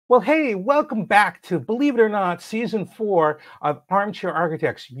Well, hey, welcome back to, believe it or not, season 4 of Armchair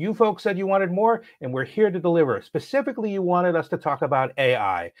Architects. You folks said you wanted more, and we're here to deliver. Specifically, you wanted us to talk about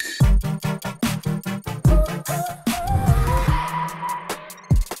AI.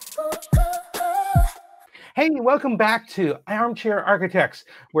 Hey, welcome back to Armchair Architects.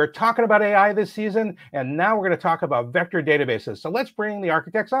 We're talking about AI this season, and now we're going to talk about vector databases. So let's bring the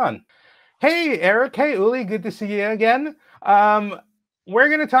architects on. Hey, Eric. Hey, Uli. Good to see you again. We're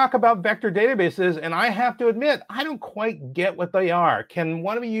going to talk about vector databases, and I have to admit, I don't quite get what they are. Can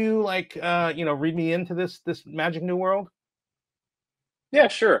one of you, read me into this magic new world? Yeah,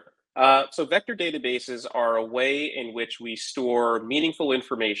 sure. So vector databases are a way in which we store meaningful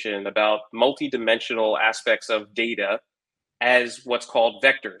information about multidimensional aspects of data as what's called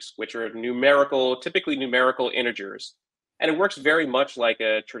vectors, which are typically numerical integers. And it works very much like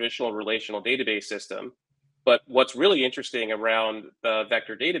a traditional relational database system. But what's really interesting around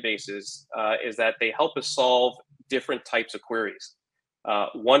vector databases is that they help us solve different types of queries.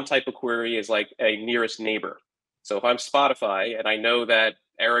 One type of query is like a nearest neighbor. So if I'm Spotify and I know that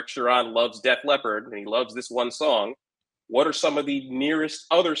Eric Sharon loves Def Leppard and he loves this one song, what are some of the nearest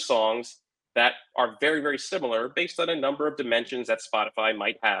other songs that are very, very similar based on a number of dimensions that Spotify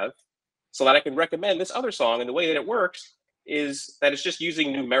might have, so that I can recommend this other song? And the way that it works is that it's just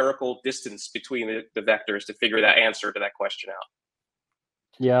using numerical distance between the vectors to figure that answer to that question out.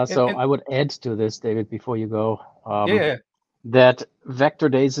 Yeah, And, so and I would add to this, David, before you go, yeah, that vector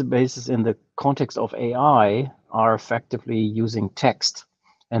databases in the context of AI are effectively using text,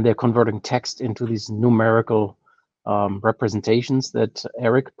 and they're converting text into these numerical representations that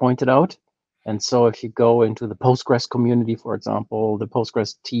Eric pointed out. And so if you go into the Postgres community, for example, the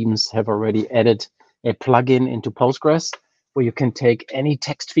Postgres teams have already added a plugin into Postgres where you can take any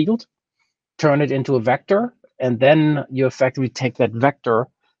text field, turn it into a vector, and then you effectively take that vector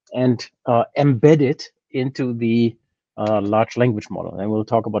and embed it into the large language model. And we'll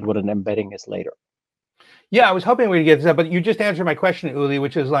talk about what an embedding is later. yeah, I was hoping we'd get to that, but you just answered my question, Uli,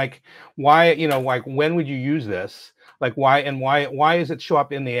 which is like, why, when would you use this? Like, why does it show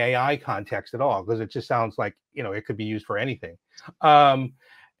up in the AI context at all? Because it just sounds like, it could be used for anything.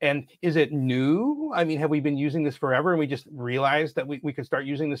 And is it new? I mean, have we been using this forever and we just realized that we could start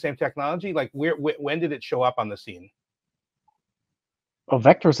using the same technology? Like, when did it show up on the scene? Well,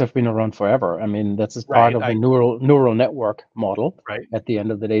 vectors have been around forever. I mean, that's as part Right. of the neural network model. Right. At the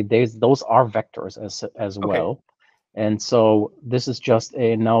end of the day, those are vectors as Okay. well. And so this is just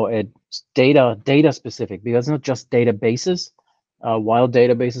now a data specific, because it's not just databases. While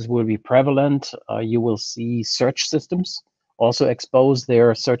databases will be prevalent, you will see search systems also expose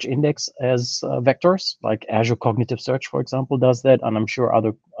their search index as vectors, like Azure Cognitive Search, for example, does that. And I'm sure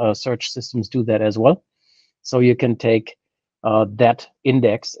other search systems do that as well. So you can take that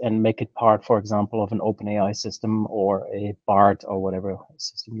index and make it part, for example, of an OpenAI system or a BART or whatever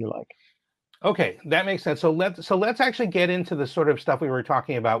system you like. Okay, that makes sense. So let's actually get into the sort of stuff we were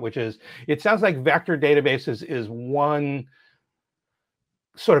talking about, which is, it sounds like vector databases is one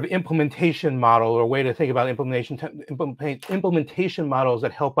sort of implementation model, or way to think about implementation models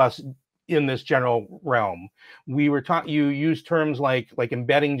that help us in this general realm. We were you used terms like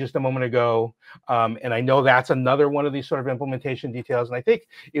embedding just a moment ago, and I know that's another one of these sort of implementation details. And I think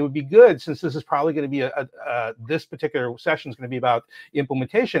it would be good, since this is probably going to be this particular session is going to be about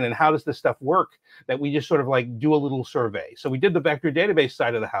implementation and how does this stuff work, that we just sort of like do a little survey. So we did the vector database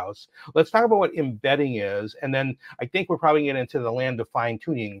side of the house. Let's talk about what embedding is, and then I think we're probably getting into the land of fine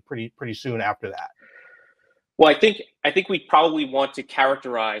tuning pretty soon after that. Well, I think we probably want to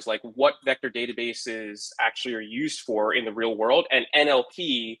characterize like what vector databases actually are used for in the real world, and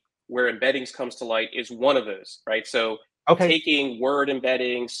NLP, where embeddings comes to light, is one of those, right? So taking word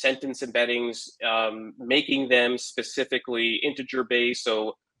embeddings, sentence embeddings, making them specifically integer based,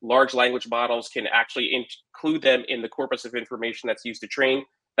 so large language models can actually include them in the corpus of information that's used to train.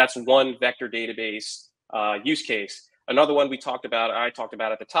 That's one vector database use case. Another one I talked about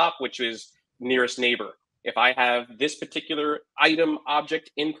at the top, which is nearest neighbor. If I have this particular item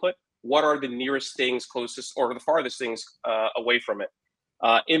object input, what are the nearest things closest or the farthest things away from it?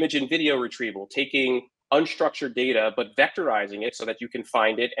 Image and video retrieval, taking unstructured data, but vectorizing it so that you can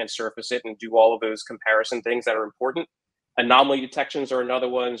find it and surface it and do all of those comparison things that are important. Anomaly detections are another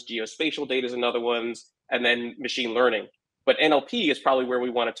ones, geospatial data is another ones, and then machine learning. But NLP is probably where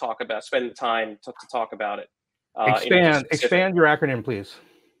we want to spend the time to talk about it. Expand your acronym, please.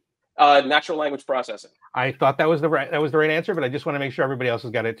 Natural language processing. I thought that was the right answer, but I just want to make sure everybody else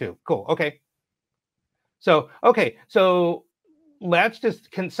has got it too. Cool. Okay. So let's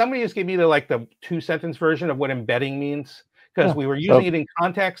can somebody just give me the 2-sentence version of what embedding means? because we were using it in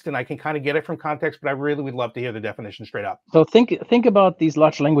context, and I can kind of get it from context, but I really would love to hear the definition straight up. So think about these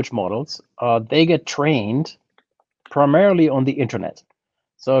large language models. They get trained primarily on the internet.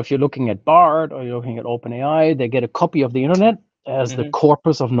 So if you're looking at BARD or you're looking at OpenAI, they get a copy of the internet as the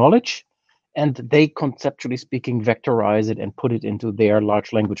corpus of knowledge, and they, conceptually speaking, vectorize it and put it into their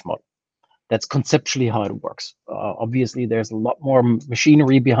large language model. That's conceptually how it works. Obviously, there's a lot more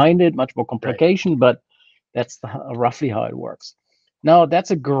machinery behind it, much more complication, but that's roughly how it works. Now,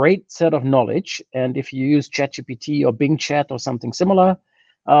 that's a great set of knowledge, and if you use ChatGPT or Bing Chat or something similar,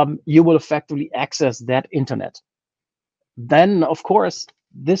 you will effectively access that internet. Then, of course,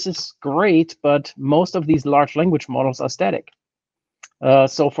 this is great, but most of these large language models are static.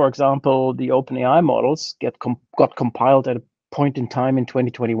 So, for example, the OpenAI models got compiled at a point in time in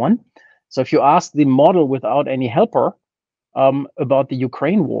 2021. So if you ask the model without any helper about the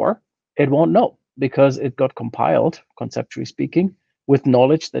Ukraine war, it won't know, because it got compiled, conceptually speaking, with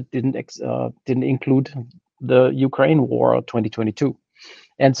knowledge that didn't include the Ukraine war of 2022.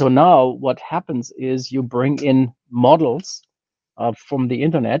 And so now what happens is you bring in models from the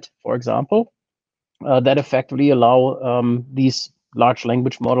internet, for example, that effectively allow these large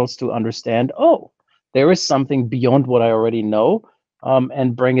language models to understand, oh, there is something beyond what I already know,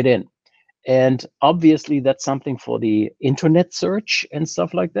 and bring it in. And obviously that's something for the internet search and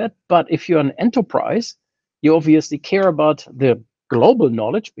stuff like that. But if you're an enterprise, you obviously care about the global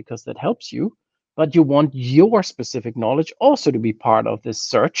knowledge because that helps you, but you want your specific knowledge also to be part of this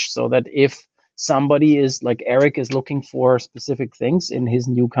search, so that if somebody is like Eric is looking for specific things in his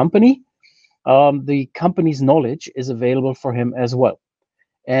new company, the company's knowledge is available for him as well.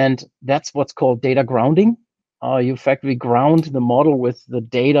 And that's what's called data grounding. You effectively ground the model with the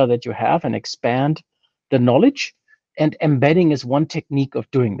data that you have and expand the knowledge. And embedding is one technique of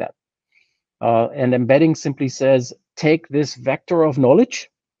doing that. And embedding simply says, take this vector of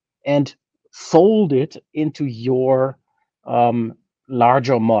knowledge and fold it into your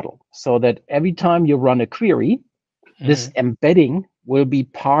larger model, so that every time you run a query, this embedding will be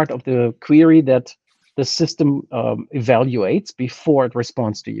part of the query that the system evaluates before it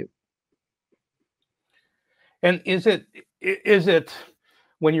responds to you. And is it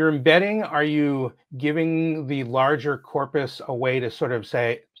when you're embedding, are you giving the larger corpus a way to sort of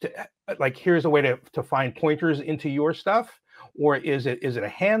say, like, here's a way to find pointers into your stuff? Or is it a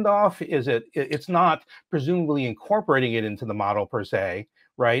handoff? It's not presumably incorporating it into the model per se,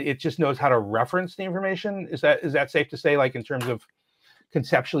 right? It just knows how to reference the information. Is that safe to say, like, in terms of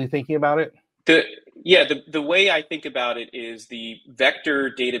conceptually thinking about it? The way I think about it is the vector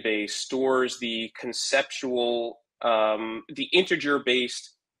database stores the conceptual, the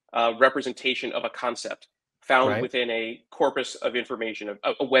integer-based representation of a concept found within a corpus of information,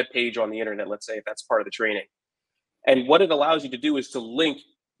 a web page on the internet, let's say, if that's part of the training. And what it allows you to do is to link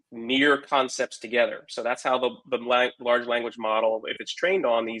near concepts together. So that's how the large language model, if it's trained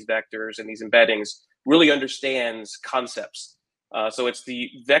on these vectors and these embeddings, really understands concepts. So it's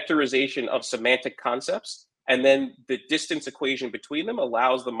the vectorization of semantic concepts, and then the distance equation between them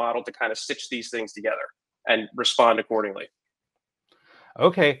allows the model to kind of stitch these things together and respond accordingly.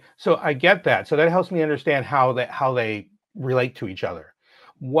 Okay, so I get that. So that helps me understand how they relate to each other.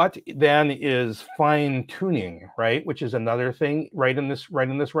 What then is fine tuning, right? Which is another thing right in this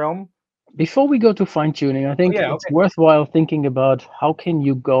realm. Before we go to fine tuning, I think it's worthwhile thinking about how can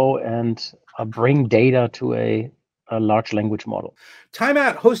you go and bring data to a large language model. Time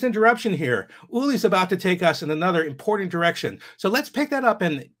out, host interruption here. Uli's about to take us in another important direction. So let's pick that up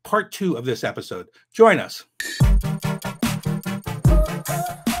in part 2 of this episode. Join us.